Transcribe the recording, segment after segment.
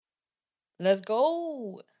Let's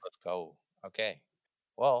go. Let's go. Okay.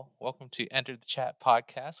 Well, welcome to Enter the Chat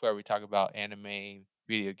podcast where we talk about anime,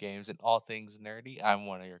 video games, and all things nerdy. I'm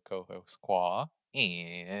one of your co-hosts, Qua,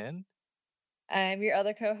 and I'm your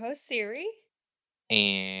other co-host, Siri.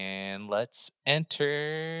 let's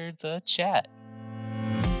enter the chat.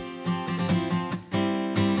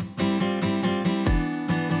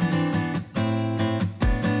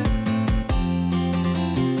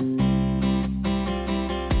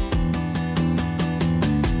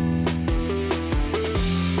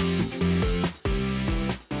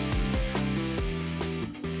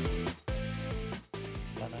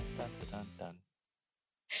 Dun, dun, dun, dun, dun.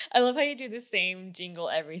 I love how you do the same jingle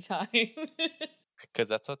every time. Because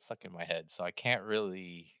that's what's stuck in my head, so I can't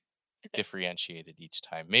really differentiate it each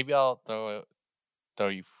time. Maybe I'll throw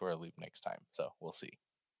you for a loop next time. So we'll see.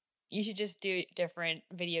 You should just do different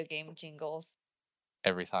video game jingles.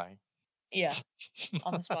 Every time. Yeah,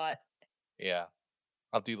 on the spot. Yeah.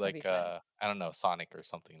 I'll do That'd be like fun. I don't know, Sonic or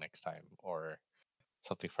something next time, or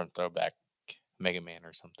something from Throwback Mega Man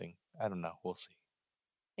or something. I don't know. We'll see.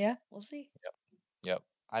 Yeah, we'll see. Yep. Yep.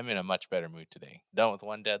 I'm in a much better mood today. Done with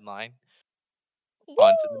one deadline, on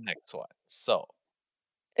to the Woo! next one. So,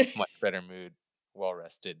 much better mood, well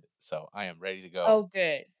rested. So, I am ready to Oh, go.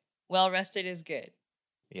 good. Well rested is good.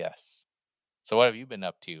 Yes. So, what have you been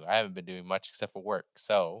up to? I haven't been doing much except for work.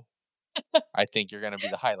 So, I think you're going to be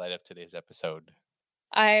the highlight of today's episode.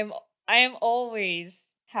 I'm I am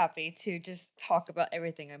always happy to just talk about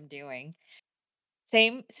everything I'm doing.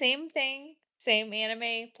 Same thing, same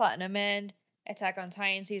anime, Platinum End, Attack on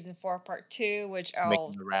Titan season 4 part 2, which Making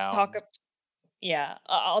I'll the talk rounds. Yeah,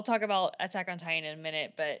 I'll talk about Attack on Titan in a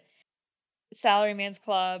minute, but Salaryman's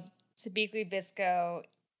Club, Sabikui Bisco,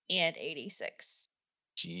 and 86.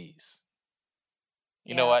 Jeez.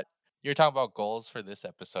 You know Yeah. what? You're talking about goals for this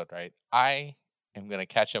episode, right? I am gonna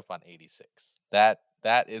catch up on 86. That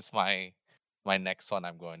is my next one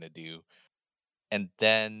I'm going to do, and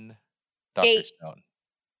then Doctor Skate. Stone.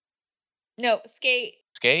 No, Skate.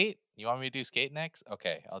 Skate? You want me to do Skate next?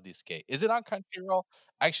 Okay, I'll do Skate. Is it on Crunchyroll?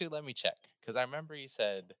 Actually, let me check because I remember you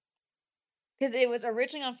said Because it was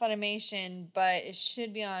originally on Funimation, but it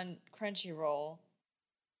should be on Crunchyroll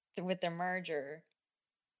with the merger.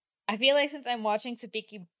 I feel like since I'm watching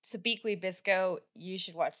Sabikui Bisco, you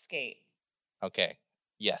should watch Skate. okay.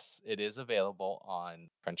 Yes, it is available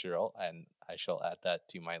on Crunchyroll, and I shall add that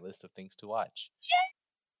to my list of things to watch.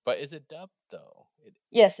 But is it dubbed though?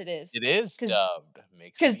 Yes, it is. It is Because dubbed.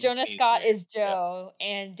 Makes it because even Jonah Scott easier. is Yeah. Joe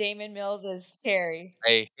and Damon Mills is Terry.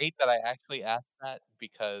 I hate that I actually asked that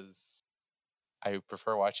because I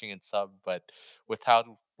prefer watching in sub, but with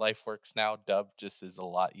how life works now, dub just is a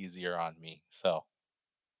lot easier on me. So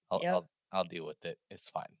I'll Yep. I'll I'll deal with it. It's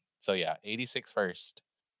fine. So yeah, 86 first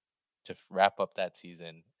to wrap up that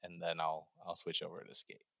season, and then I'll switch over to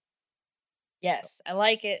skate. So Yes, I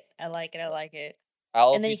like it. I like it. I yeah. like it.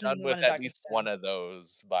 I'll And then be you can done move on with to at Dr. least one Stone. of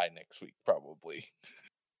those by next week, probably.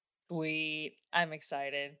 Sweet. I'm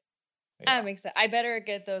excited. Yeah. I'm excited. I better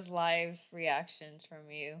get those live reactions from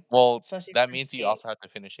you, Well, especially that for means you Skate. also have to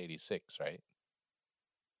finish 86, right?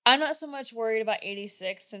 I'm not so much worried about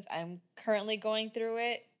 86 since I'm currently going through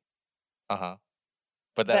it, Uh huh.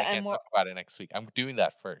 But then I but I'm can't more. talk about it next week. I'm doing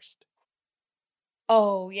that first.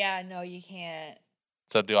 Oh, yeah, no, you can't.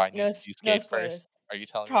 So do I No, need to do no skate first? spoilers. Are you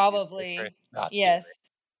telling me to do skate first? Probably. Ah, damn it. Yes.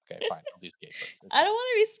 Okay, fine. I'll do skate first. It's I fine. don't want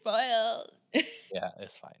to be spoiled. Yeah,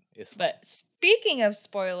 it's fine. It's fine. But speaking of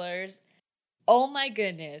spoilers, oh my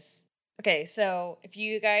goodness. Okay, so if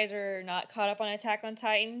you guys are not caught up on Attack on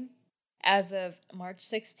Titan, as of March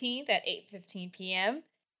 16th at 8:15 p.m.,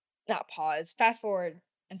 not pause, fast forward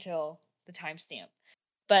until the timestamp.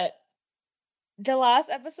 But the last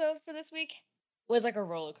episode for this week was like a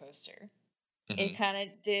roller coaster. It Hmm. kind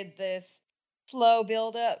of did this slow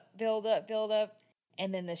build up, build up, build up,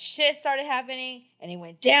 and then the shit started happening and it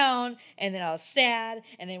went down and then I was sad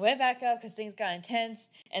and then it went back up because things got intense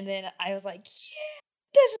and then I was like, yeah,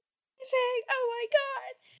 this is amazing. Oh my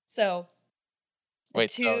god. So the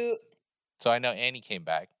Wait, so two so I know Annie came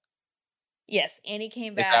back. yes, Annie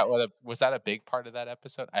came Is back. that what was that a big part of that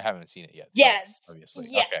episode? I haven't seen it yet, so Yes. obviously.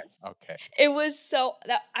 Okay, Yes. okay. It was so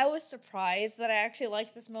that I was surprised that I actually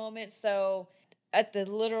liked this moment. So at the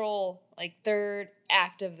literal like third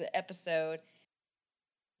act of the episode,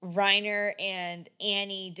 Reiner and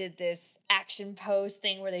Annie did this action pose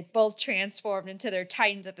thing where they both transformed into their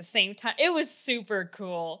titans at the same time. It was super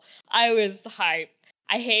cool. I was hyped.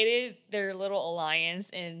 I hated their little alliance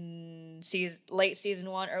in late season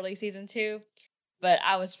 1, early season 2, but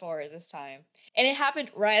I was for it this time. And it happened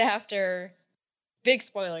right after, big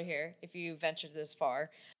spoiler here if you ventured this far.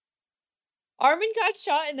 Armin got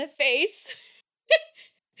shot in the face,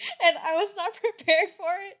 and I was not prepared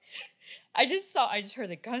for it. I just heard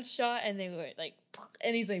the gunshot, and they were like,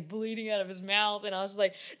 and he's like bleeding out of his mouth, and I was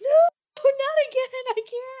like, no, not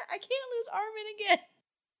again! I can't lose Armin again.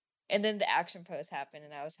 And then the action pose happened,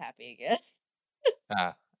 and I was happy again.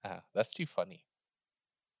 Ah, that's too funny.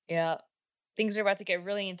 Yeah, things are about to get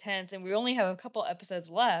really intense, and we only have a couple episodes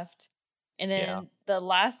left. And Yeah. then the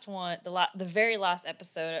last one, the very last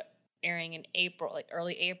episode airing in April, like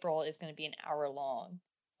early April, is going to be an hour long.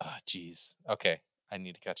 Ah, jeez. Okay, I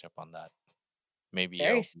need to catch up on that. Maybe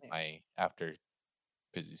Very it'll be soon. my after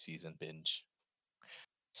busy season binge.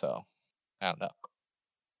 So I don't know.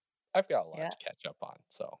 I've got a lot Yeah, to catch up on.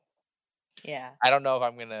 So yeah. I don't know if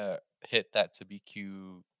I'm gonna hit that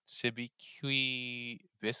Tsubikui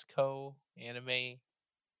Visco anime.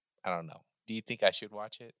 I don't know. Do you think I should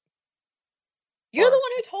watch it? You're the Or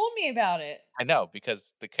one who told me about it. I know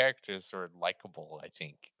because the characters are likable, I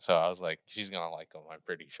think. So I was like, she's gonna like them, I'm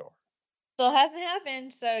pretty sure. Still hasn't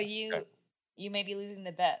happened, so Okay. you may be losing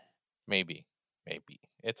the bet. Maybe. Maybe.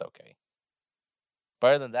 It's okay. But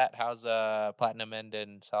other than that, how's Platinum End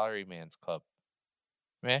and Salary Man's Club?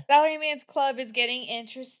 Meh? Salaryman's Club is getting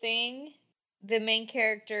interesting. The main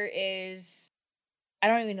character is I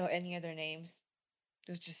don't even know any of their names.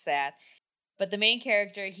 It was just sad. But the main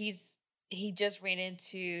character, he just ran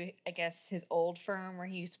into, I guess, his old firm where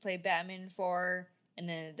he used to play Batman for, and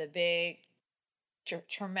then the big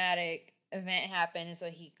traumatic event happened, and so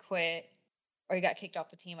he quit or he got kicked off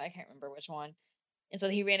the team. I can't remember which one. And so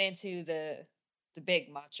he ran into the big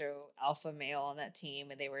macho alpha male on that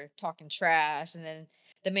team, and they were talking trash. And then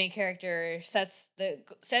the main character sets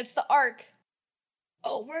the arc.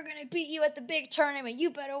 Oh, we're gonna beat you at the big tournament.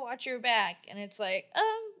 You better watch your back. And it's like,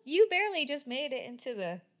 you barely just made it into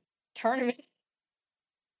the tournament.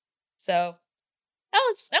 So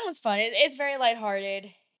that one's fun. It's very lighthearted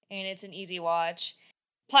and it's an easy watch.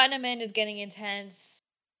 Platinum End is getting intense.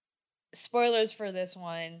 Spoilers for this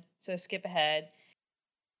one, so skip ahead.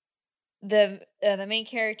 The main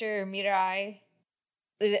character Mirai,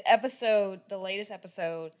 the latest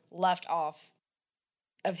episode left off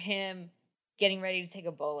of him getting ready to take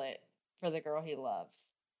a bullet for the girl he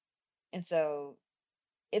loves, and so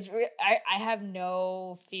I have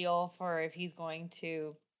no feel for if he's going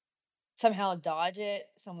to somehow dodge it.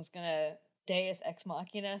 Someone's gonna Deus Ex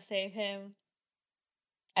Machina save him.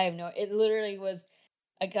 I have no. It literally was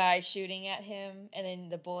a guy shooting at him, and then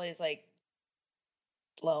the bullet is like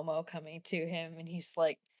slow mo coming to him, and he's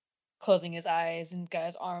like closing his eyes, and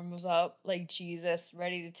guy's arm was up like Jesus,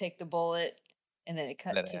 ready to take the bullet, and then it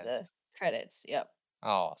cut That to the ends. credits. Yep.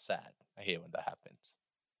 Oh, sad. I hate when that happens.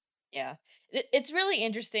 Yeah. It's really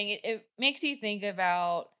interesting. It makes you think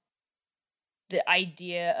about the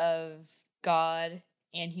idea of God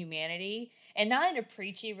and humanity, and not in a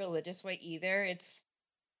preachy religious way either. It's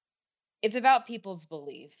about people's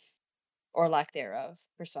belief or lack thereof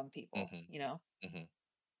for some people, Mhm. you know. Mhm.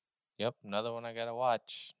 Yep, another one I gotta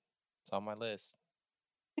watch. It's on my list.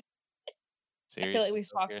 I feel like Seriously, we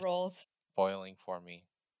though, swapped you're roles. spoiling for me.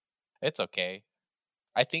 It's okay.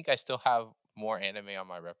 I think I still have more anime on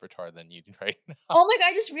my repertoire than you do right now. Oh my god,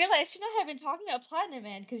 I just realized I should not have been talking about Platinum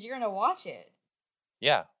Man because you're gonna watch it.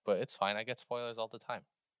 Yeah, but it's fine. I get spoilers all the time.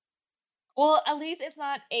 Well, at least it's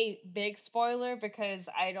not a big spoiler because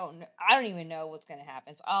I don't even know what's gonna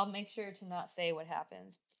happen. So I'll make sure to not say what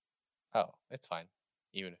happens. Oh, it's fine.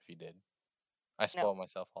 Even if you did. I No, spoil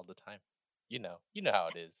myself all the time. You know how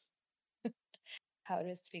it is. how it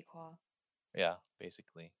is to be Qua. Yeah,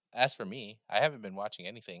 basically. As for me, I haven't been watching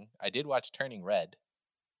anything. I did watch Turning Red,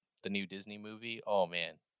 the new Disney movie. Oh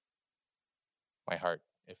man, my heart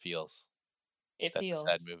it feels. It That's a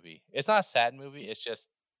sad feels. movie. It's not a sad movie. It's just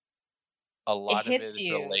a It lot of it hits is you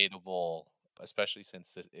relatable, especially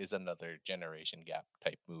since this is another generation gap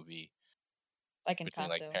type movie like between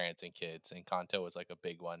like Encanto. parents and kids. And Kanto was like a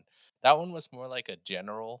big one. That one was more like a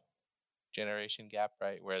general generation gap,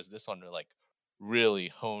 right? Whereas this one like really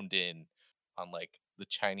honed in on like the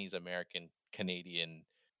Chinese American, Canadian,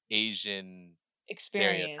 Asian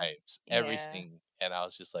Experience. stereotypes, Yeah. everything. And I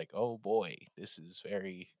was just like, oh boy, this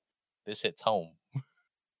hits home.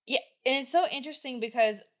 Yeah, and it's so interesting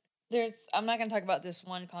because I'm not gonna talk about this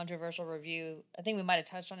one controversial review. I think we might have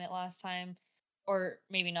touched on it last time, or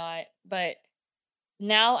maybe not. But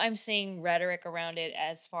now I'm seeing rhetoric around it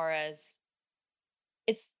as far as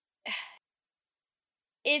it's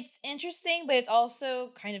it's interesting, but it's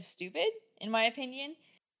also kind of stupid, in my opinion.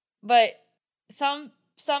 But some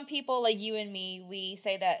people like you and me, we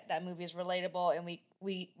say that that movie is relatable, and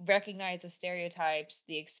we recognize the stereotypes,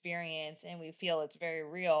 the experience, and we feel it's very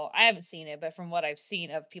real. I haven't seen it, but from what I've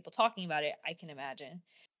seen of people talking about it, I can imagine.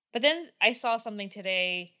 But then I saw something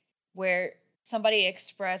today where somebody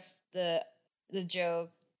expressed the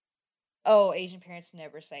joke, "Oh, Asian parents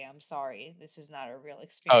never say I'm sorry. This is not a real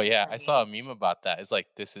Oh, experience yeah, for I saw me." a meme about that. It's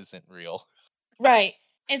like, "This isn't real." Right.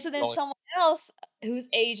 And so then Only someone else who's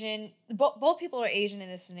Asian, both people are Asian in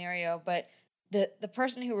this scenario, but the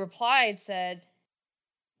person who replied said,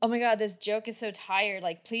 "Oh my god, this joke is so tired.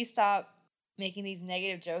 Like, please stop making these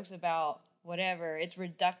negative jokes about whatever. It's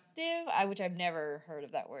reductive." Which I've never heard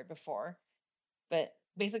of that word before, but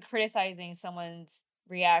basically criticizing someone's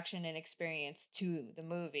reaction and experience to the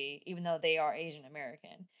movie, even though they are Asian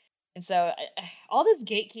American. And so all this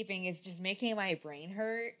gatekeeping is just making my brain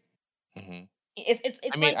hurt. Mhm.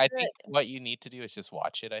 I It's mean, like I the think what you need to do is just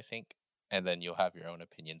watch it, I think, and then you'll have your own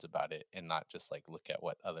opinions about it and not just, like, look at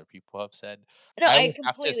what other people have said. no, I I would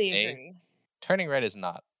have to completely say agree. Turning Red is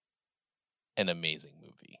not an amazing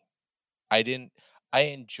movie. I didn't I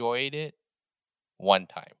enjoyed it one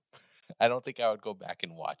time. I don't think I would go back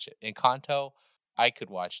and watch it. Encanto, I could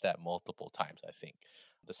watch that multiple times, I think.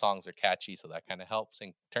 The songs are catchy, so that kinda helps,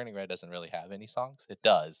 and Turning Red doesn't really have any songs. It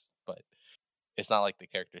does, but it's not like the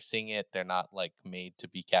characters sing it. They're not, like, made to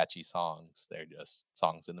be catchy songs. They're just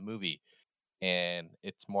songs in the movie, and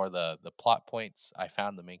it's more the plot points. I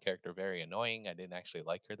found the main character very annoying. I didn't actually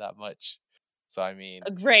like her that much. So, I mean,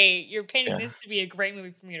 Great. You're painting yeah. this to be a great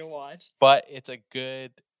movie for me to watch. But it's a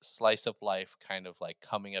good slice of life kind of, like,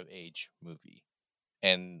 coming of age movie,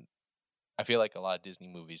 and I feel like a lot of Disney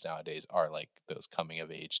movies nowadays are like those coming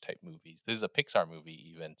of age type movies. This is a Pixar movie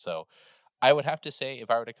even, so I would have to say if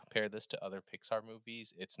I were to compare this to other Pixar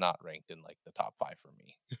movies, it's not ranked in, like, the top 5 for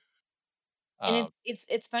me. And Um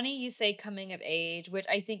it's funny you say coming of age, which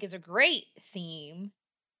I think is a great theme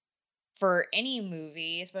for any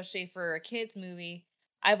movie, especially for a kids movie.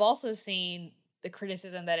 I've also seen the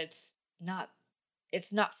criticism that it's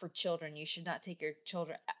not for children. You should not take your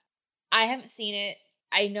children. I haven't seen it.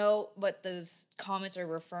 I know what those comments are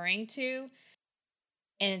referring to,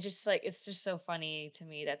 and it's just so funny to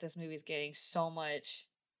me that this movie is getting so much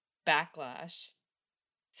backlash.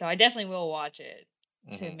 So I definitely will watch it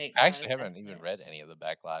to Mhm. make I my own actually haven't even assessment. read any of the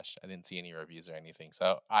backlash. I didn't see any reviews or anything,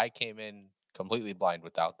 so I came in completely blind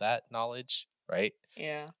without that knowledge, right?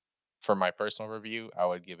 Yeah. For my personal review, I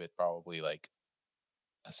would give it probably, like,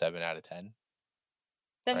 a 7 out of 10,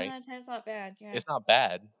 7 right? out of 10 is not bad, yeah. It's not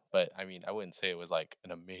bad, but, I mean, I wouldn't say it was, like,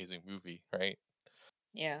 an amazing movie, right?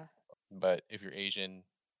 Yeah. But if you're Asian,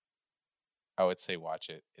 I would say watch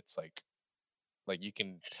it. It's like, you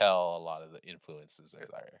can tell a lot of the influences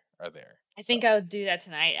are there, I so, think I would do that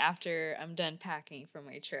tonight after I'm done packing for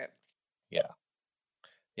my trip. yeah.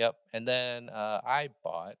 Yep, and then, I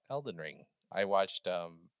bought Elden Ring. I watched,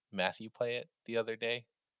 Matthew play it the other day,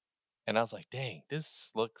 and I was like, "Dang,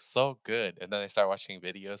 this looks so good," and then I started watching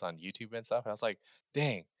videos on YouTube and stuff, and I was like,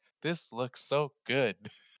 "Dang, this looks so good."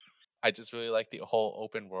 I just really like the whole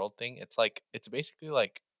open world thing. It's basically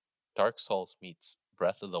like Dark Souls meets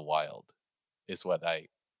Breath of the Wild is what I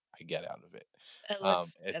get out of it. That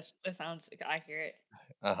It's sounds accurate.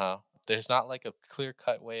 uh-huh. There's not like a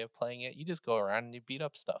clear-cut way of playing it. You just go around and you beat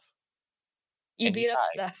up stuff, You and you beat up die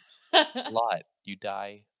stuff. a lot. You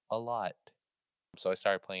die a lot. So I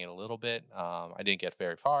started playing it a little bit. I didn't get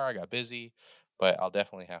very far. I got busy, but I'll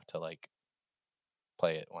definitely have to like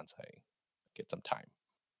play it once I get some time.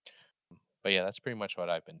 But yeah, that's pretty much what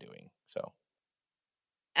I've been doing. So,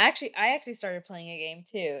 I actually started playing a game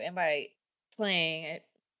too, and by playing it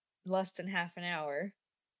less than half an hour.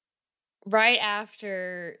 Right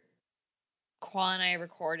after Quan and I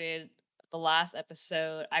recorded the last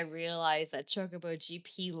episode, I realized that Chocobo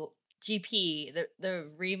GP,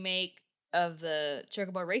 the remake of the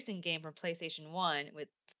Chocobo racing game from PlayStation 1 with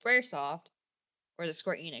Squaresoft, or the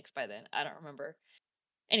Square Enix by then, I don't remember.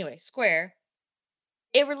 Anyway, Square,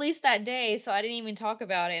 it released that day, so I didn't even talk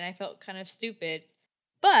about it and I felt kind of stupid.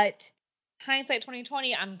 But hindsight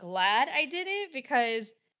 2020, I'm glad I did it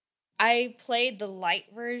because I played the light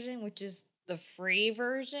version, which is the free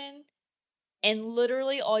version, and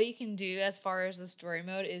literally all you can do as far as the story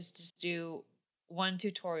mode is just do one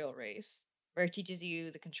tutorial race where it teaches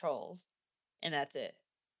you the controls, and that's it.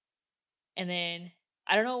 And then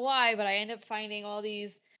I don't know why, but I end up finding all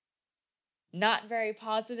these not very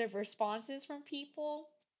positive responses from people.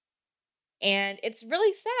 And it's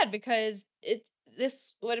really sad because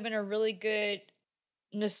this would have been a really good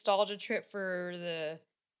nostalgia trip for the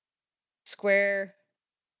Square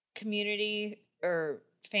community or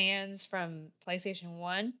fans from PlayStation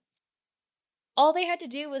 1. All they had to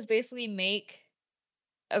do was basically make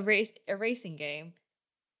a racing game.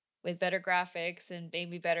 with better graphics and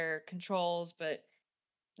maybe better controls, but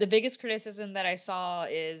the biggest criticism that I saw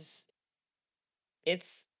is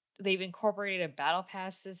it's they've incorporated a battle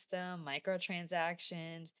pass system,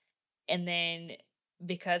 microtransactions, and then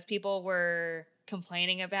because people were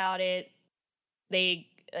complaining about it, they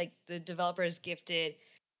like the developers gifted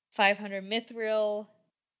 500 mithril.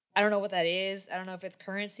 I don't know what that is. I don't know if it's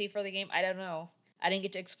currency for the game. I don't know. I didn't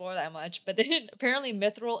get to explore that much, but then apparently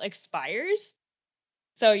mithril expires,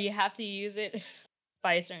 so you have to use it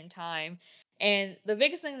by a certain time. And the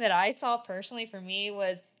biggest thing that I saw personally for me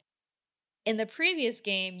was in the previous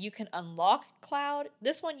game you can unlock Cloud.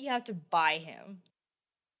 This one you have to buy him.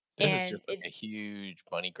 This is And just like a huge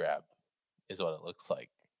money grab, is what it looks like.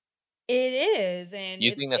 it is, and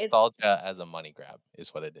Using it's nostalgia as a money grab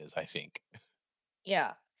is what it is, I think.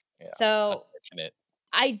 yeah. Yeah, So unfortunate.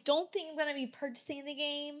 I don't think I'm gonna be purchasing the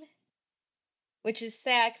game, which is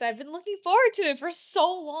sad because I've been looking forward to it for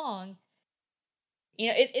so long.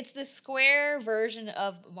 It's the Square version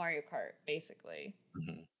of Mario Kart, basically.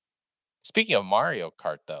 Mhm. Speaking of Mario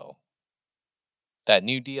Kart, though, that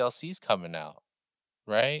new DLC's coming out,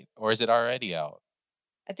 right? Or is it already out?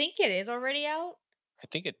 I think it is already out I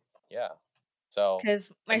think it yeah. So,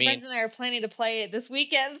 because I my mean friends and I are planning to play it this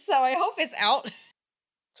weekend, so I hope it's out.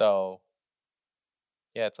 so,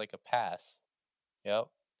 yeah, it's like a pass. Yep.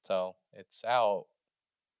 So, it's out.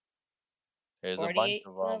 There's a bunch 48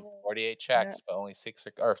 of 48 levels. Yeah. tracks, but only 6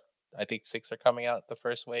 are or I think 6 are coming out the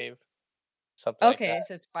first wave, something like Okay, that.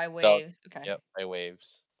 so it's by So waves. Okay. yep, by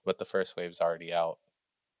waves, but the first wave's already out,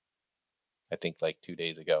 I think, like, 2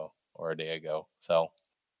 days ago or a day ago. So,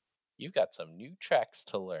 you got some new tracks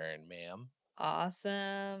to learn, ma'am.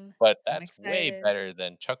 Awesome. But I'm that's way excited. better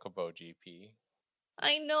than Chocobo GP.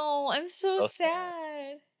 I know. I'm so So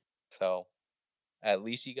sad. sad. So, at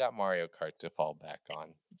least you got Mario Kart to fall back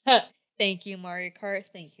on. Thank you, Mario Kart.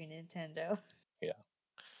 Thank you, Nintendo. Yeah.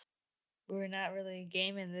 We're not really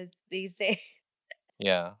gaming this these days.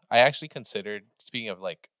 Yeah. I actually considered speaking of,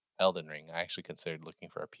 like, Elden Ring, I actually considered looking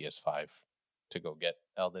for a PS5 to go get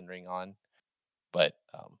Elden Ring on, but,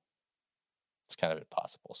 it's kind of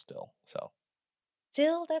impossible still, so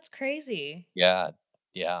Still, that's crazy. yeah,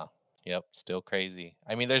 yeah, yep, still crazy.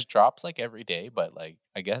 I mean, there's drops, like, every day, but, like,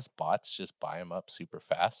 I guess bots just buy them up super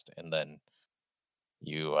fast, and then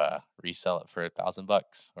you, resell it for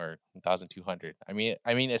 $1,000 or 1,200. I mean,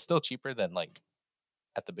 it's still cheaper than, like,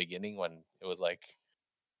 at the beginning when it was, like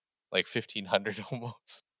 1,500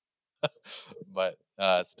 almost, but,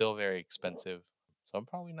 still very expensive, so I'm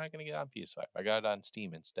probably not gonna get it on PS5. I got it on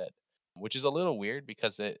Steam instead, which is a little weird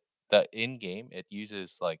because the in-game, it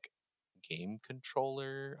uses, like, game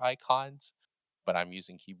controller icons, but I'm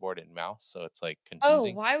using keyboard and mouse, so it's, like, Oh,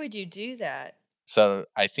 confusing. why would you do that? So,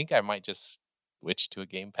 I think I might just switch to a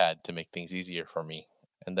gamepad to make things easier for me.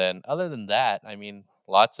 And then other than that, I mean,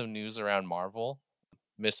 lots of news around Marvel.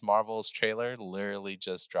 Miss Marvel's trailer literally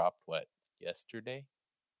just dropped, what, yesterday?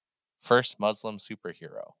 First Muslim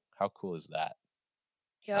superhero. How cool is that?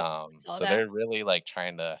 Yep, saw So that. they're really, like,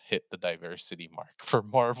 trying to hit the diversity mark for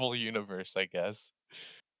Marvel Universe, I guess.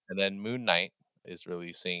 And then Moon Knight is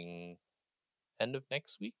releasing end of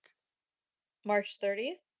next week, March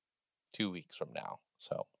 30th? 2 weeks from now.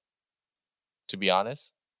 So, to be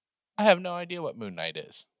honest, I have no idea what Moon Knight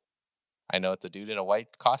is. I know it's a dude in a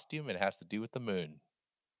white costume and it has to do with the moon,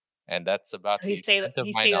 and that's So about the extent of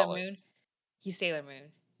he's my Sailor knowledge, Moon? He's Sailor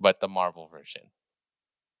Moon. but the Marvel version.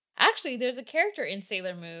 Actually, there's a character in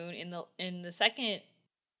Sailor Moon in the 2nd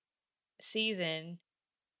season.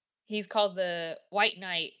 He's called the White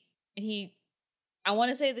Knight, and I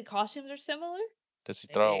wanna say the costumes are similar? Does he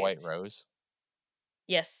throw a Maybe white it's rose?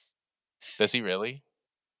 yes. Does he really?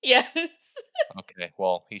 Yes. Okay,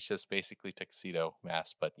 well, he's just basically tuxedo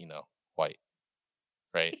mask, but, white,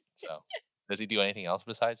 right? So, does he do anything else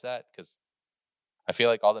besides that? Because I feel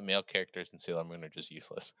like all the male characters in Sailor Moon are just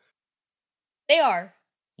useless. They are.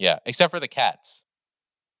 Yeah, except for the cats.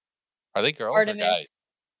 Are they girls or guys?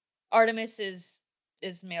 Artemis Artemis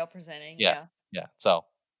is male presenting, Yeah, yeah. yeah, so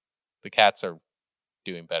the cats are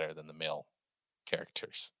doing better than the male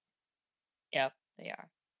characters. Yep, they are.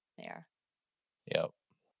 They are. Yep.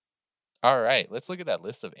 Alright, let's look at that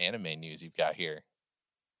list of anime news you've got here.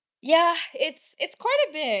 Yeah, it's quite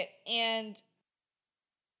a bit, and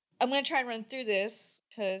I'm gonna try and run through this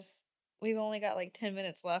because we've only got like 10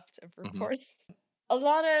 minutes left of Mhm. recording. A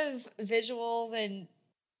lot of visuals and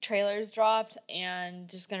trailers dropped, and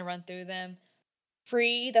just gonna run through them.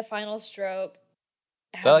 Free, the final stroke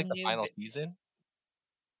Is that has a like the new. final season?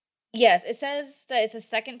 Yes, it says that it's the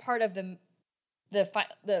second part of the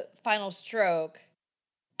final stroke.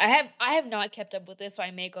 I have not kept up with this, so I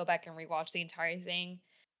may go back and rewatch the entire thing.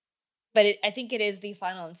 but I think it is the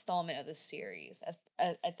final installment of the series,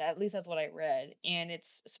 at least that's what I read, and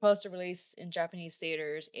it's supposed to release in Japanese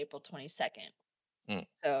theaters April 22nd. Mm,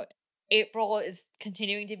 So April is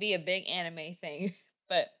continuing to be a big anime thing,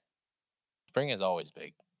 but spring is always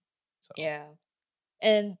big. So yeah.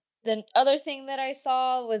 And the other thing that I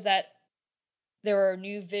saw was that there were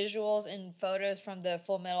new visuals and photos from the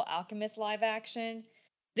Full Metal Alchemist live action.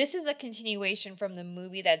 This is a continuation from the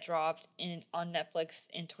movie that dropped in on Netflix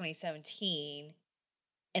in 2017.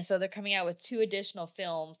 And so they're coming out with two additional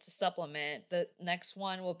films to supplement. The next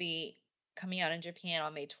one will be coming out in Japan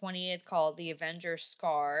on May 20th called The Avenger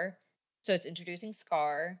Scar. So it's introducing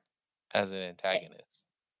Scar. as an Eh, antagonist.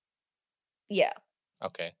 yeah.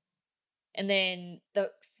 Okay, And then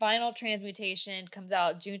the final transmutation comes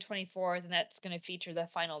out June 24th, and that's going to feature the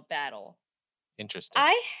final battle. interesting.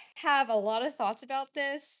 I have a lot of thoughts about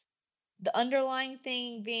this. The underlying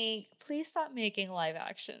thing being, please stop making live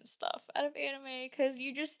action stuff out of anime because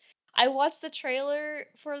I watched the trailer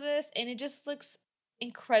for this and it just looks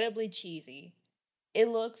incredibly cheesy. It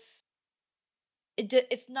looks,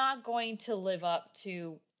 it's not going to live up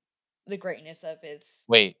to the greatness of its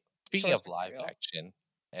Wait, speaking source of live material. action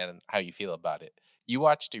and how you feel about it, you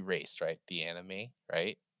watched Erased, right? The anime,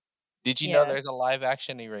 right? Did you know there's a Yes. live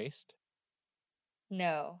action Erased?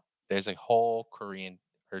 No. There's a whole Korean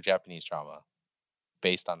or Japanese drama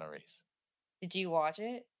based on Erased. Did you watch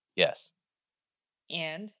it? Yes,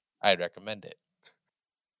 And I'd recommend it.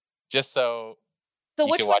 Just so so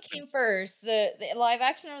you can which one watch the came first? The live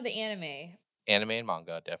action or the anime? anime and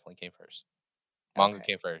manga definitely came first. Manga Okay.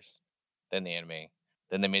 came first, then the anime,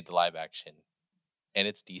 then they made the live action, and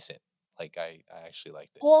it's decent. Like I actually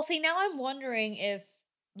liked it. Well, see, now I'm wondering if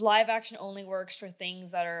live action only works for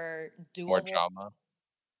things that are More doable. drama.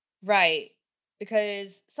 Right.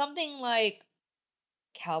 Because something like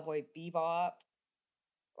Cowboy Bebop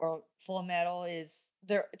or Full Metal is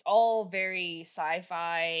there it's all very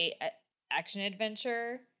sci-fi action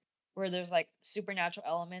adventure where there's like supernatural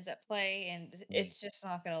elements at play and Mm. it's just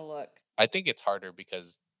not going to look. I think it's harder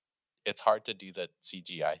because it's hard to do the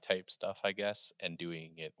CGI type stuff, I guess, and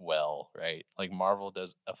doing it well, right? Like Marvel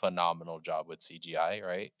does a phenomenal job with CGI,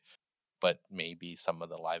 right? But maybe some of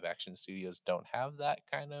the live action studios don't have that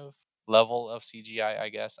kind of level of CGI, I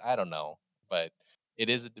guess. I don't know, but it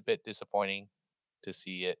is a bit disappointing to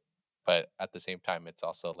see it. But at the same time, it's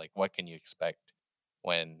also like, what can you expect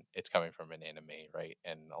when it's coming from an anime, right?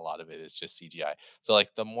 And a lot of it is just CGI. So,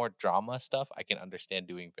 like, the more drama stuff, I can understand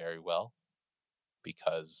doing very well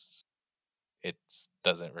because it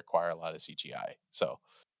doesn't require a lot of CGI. So,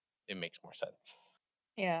 it makes more sense.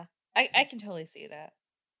 Yeah. I can totally see that.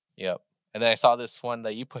 Yep. And then I saw this one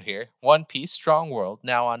that you put here, One Piece Strong World,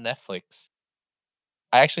 now on Netflix.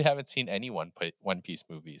 I actually haven't seen anyone put One Piece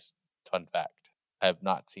movies. Fun fact. I have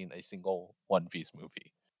not seen a single One Piece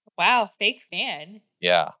movie. Wow, fake fan.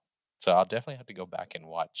 Yeah. So I'll definitely have to go back and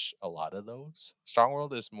watch a lot of those. Strong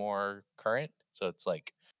World is more current, so it's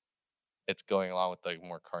like it's going along with the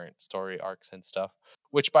more current story arcs and stuff.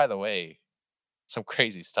 Which by the way, some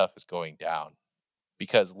crazy stuff is going down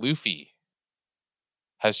because Luffy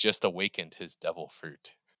has just awakened his devil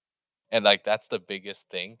fruit. And like that's the biggest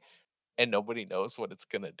thing and nobody knows what it's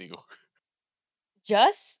gonna do.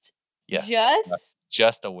 Just Yes, just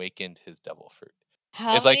just awakened his devil fruit.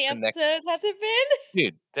 how It's like many the next episodes has it been?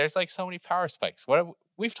 dude, there's like so many power spikes.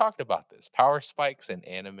 We've talked about this. Power spikes in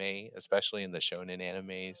anime, especially in the shonen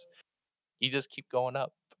animes, you just keep going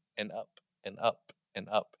up and up and up and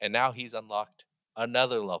up. And now he's unlocked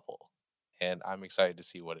another level. And I'm excited to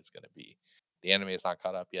see what it's gonna be. The anime is not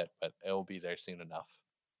caught up yet, but it will be there soon enough.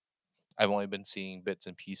 I've only been seeing bits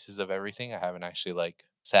and pieces of everything. I haven't actually like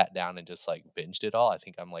sat down and just like binged it all. I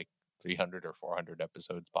think I'm like 300 or 400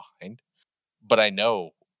 episodes behind, but I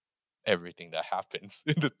know everything that happens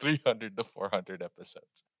in the 300 to 400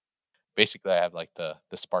 episodes. Basically, I have like the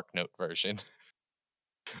Spark Note version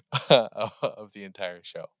of the entire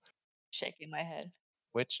show, Shaking my head.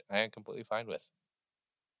 which I am completely fine with.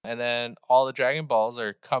 And then all the Dragon Balls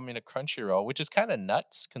are coming to Crunchyroll, which is kind of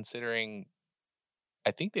nuts considering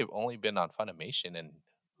I think they've only been on Funimation and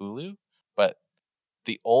Hulu, but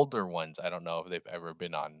the older ones, I don't know if they've ever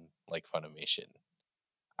been on, like, Funimation.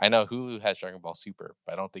 I know Hulu has Dragon Ball Super,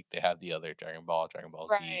 but I don't think they have the other Dragon Ball, Dragon Ball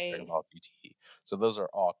Z, Dragon Right. Ball GT. So those are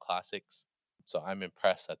all classics. So I'm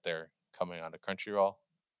impressed that they're coming onto Crunchyroll,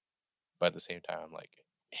 but at the same time, I'm like,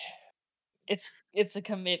 It's a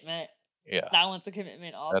commitment. yeah, That one's a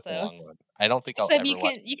commitment that's a also. long one. I don't think I'll Except ever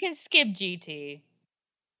watch you can skip GT.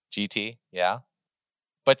 GT, yeah,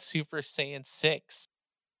 but Super Saiyan 6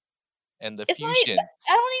 and the It's not fusions,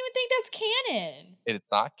 I don't even think that's canon.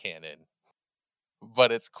 it's not canon.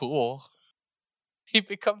 but it's cool. He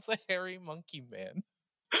becomes a hairy monkey man.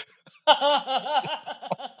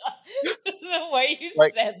 The way you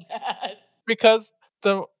Like, said that. because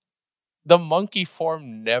the the monkey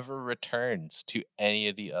form never returns to any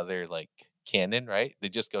of the other, like, canon, right? They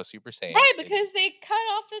just go Super Saiyan. Right, because they cut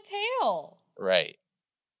off the tail. Right.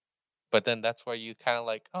 But then that's why you kinda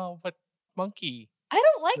like, "Oh, but monkey." I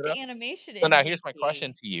don't like You know? the animation So in now here's my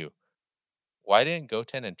question GT to you. Why didn't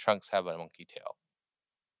Goten and Trunks have a monkey tail?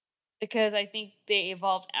 because I think they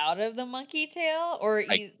evolved out of the monkey tail, or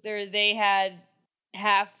Like, either they're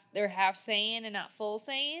half Saiyan and not full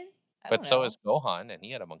Saiyan. I don't but so is know. Gohan, and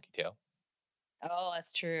he had a monkey tail. Oh,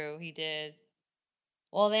 that's true. He did.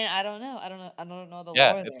 Well, then I don't know. I don't know the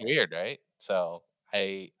Yeah, lore it's there. weird, right? So,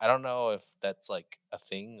 I don't know if that's, like, a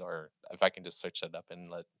thing or if I can just search that up and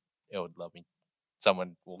let it would let me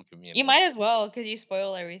someone will give me an You might answer. as well because you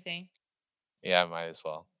spoil everything. Yeah, I might as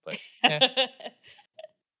well, but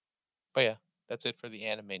yeah, that's it for the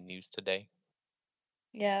anime news today.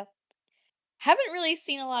 Yeah. Haven't really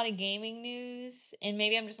seen a lot of gaming news, and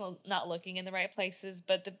maybe I'm just not looking in the right places.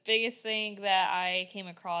 But the biggest thing that I came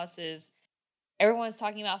across is everyone's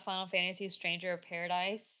talking about Final Fantasy Stranger of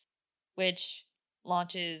Paradise, which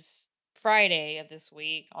launches Friday of this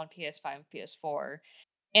week on PS5 and PS4.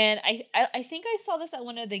 And I think I saw this at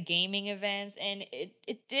one of the gaming events, and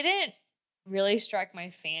it didn't really strike my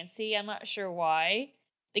fancy. I'm not sure why.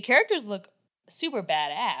 The characters look super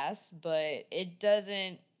badass, but it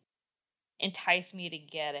doesn't entice me to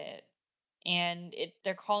get it. And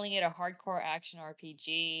they're calling it a hardcore action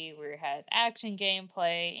RPG where it has action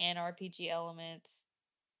gameplay and RPG elements.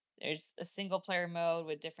 There's a single player mode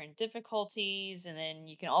with different difficulties, and then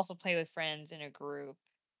you can also play with friends in a group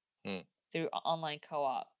Hmm. through online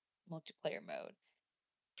co-op multiplayer mode.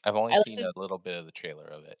 I've only I looked seen at a little bit of the trailer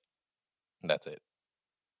of it, and that's it.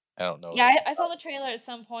 I don't know what Yeah, it's I saw about. the trailer at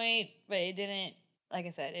some point, but it didn't like I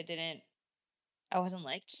said, it didn't I wasn't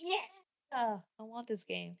like, "Yeah, I want this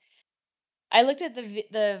game." I looked at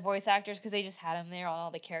the voice actors because they just had them there on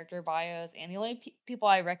all the character bios, and the only people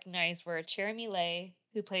I recognized were Cherami Lay,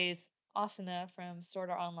 who plays Asuna from Sword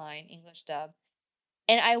Art Online English dub,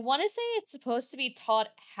 and I want to say it's supposed to be Todd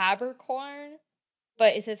Habercorn,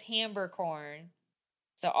 but it says Hambercorn.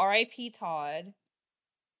 So R.I.P. Todd.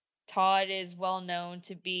 Todd is well known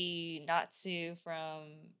to be Natsu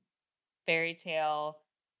from Fairy Tale.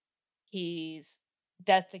 He's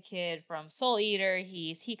Death the Kid from Soul Eater.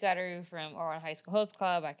 He's Hikaru from Ouran High School Host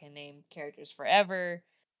Club. I can name characters forever.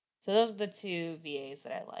 So those are the two VAs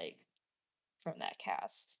that I like from that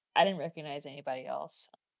cast. I didn't recognize anybody else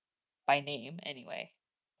by name anyway.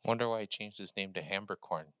 Wonder why he changed his name to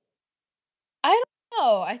Hambercorn. I don't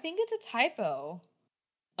know. I think it's a typo.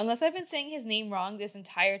 Unless I've been saying his name wrong this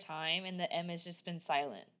entire time and the M has just been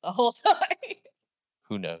silent the whole time.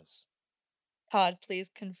 Who knows? Todd, please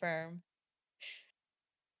confirm.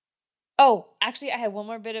 Oh, actually, I had one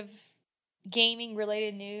more bit of gaming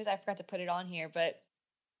related news. I forgot to put it on here, but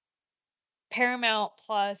Paramount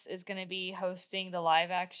Plus is going to be hosting the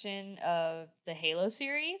live action of the Halo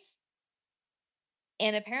series.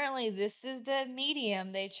 And apparently, this is the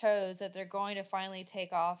medium they chose that they're going to finally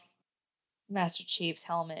take off Master Chief's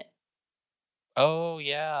helmet. Oh,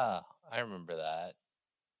 yeah. I remember that.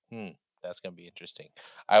 Hmm, that's gonna be interesting.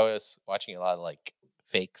 I was watching a lot of, like,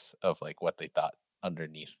 fakes of, like, what they thought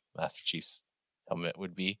underneath Master Chief's helmet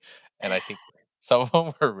would be, and I think some of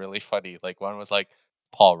them were really funny. Like, one was like,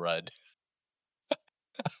 Paul Rudd.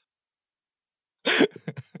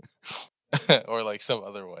 Or, like, some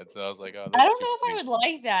other ones, and I was like, "Oh, I that's don't too know if I funny." would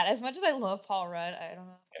like that. As much as I love Paul Rudd, I don't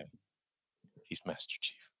know. Yeah, he's Master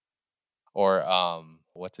Chief. Or,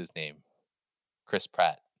 what's his name? Chris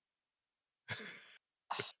Pratt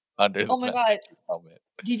under the Oh my Master god. Chief helmet.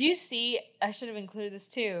 Did you see? I should have included this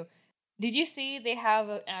too. Did you see they have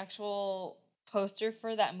an actual poster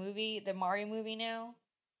for that movie, the Mario movie now?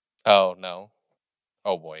 Oh, no.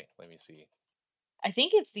 Oh, boy, let me see. I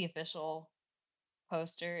think it's the official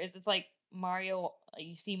poster. It's like Mario.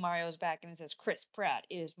 You see Mario's back, and it says Chris Pratt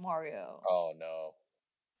is Mario. Oh, no.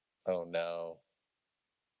 Oh, no.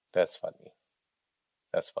 That's funny.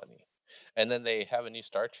 That's funny. And then they have a new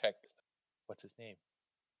Star Trek. What's his name?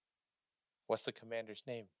 What's the commander's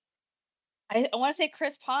name? I want to say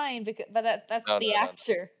Chris Pine, because but that's No, the no, no, no.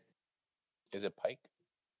 actor. Is it Pike?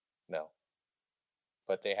 No.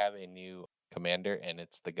 But they have a new commander, and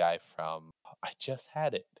it's the guy from. I just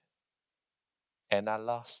had it, and I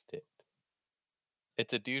lost it.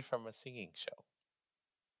 It's a dude from a singing show.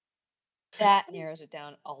 That narrows it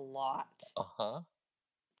down a lot. Uh huh.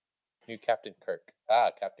 New Captain Kirk.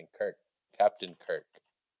 Ah, Captain Kirk. Captain Kirk.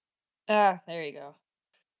 Ah, there you go.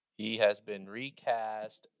 He has been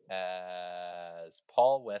recast as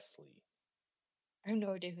Paul Wesley. I have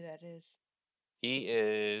no idea who that is. He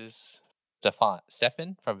is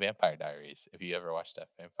Stefan from Vampire Diaries. If you ever watched that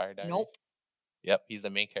Vampire Nope. Diaries, yep, he's the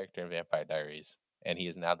main character in Vampire Diaries, and he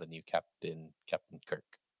is now the new Captain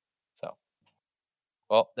Kirk. So,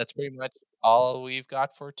 well, that's pretty much all we've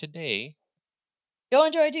got for today. Go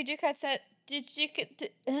enjoy Jujutsu Kaisen.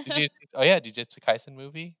 Oh yeah, Jujutsu Kaisen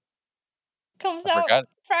movie. Comes I out forgot.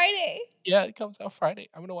 Friday. Yeah, it comes out Friday.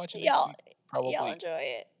 I'm gonna watch it next Y'all, week. y'all Probably. enjoy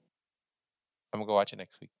it. I'm gonna go watch it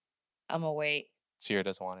next week. I'ma wait. Sierra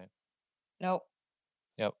doesn't want it. Nope.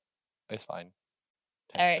 Yep, it's fine.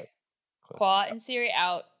 All Time right. to close Qua this out. and Siri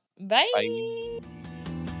out. Bye. Bye.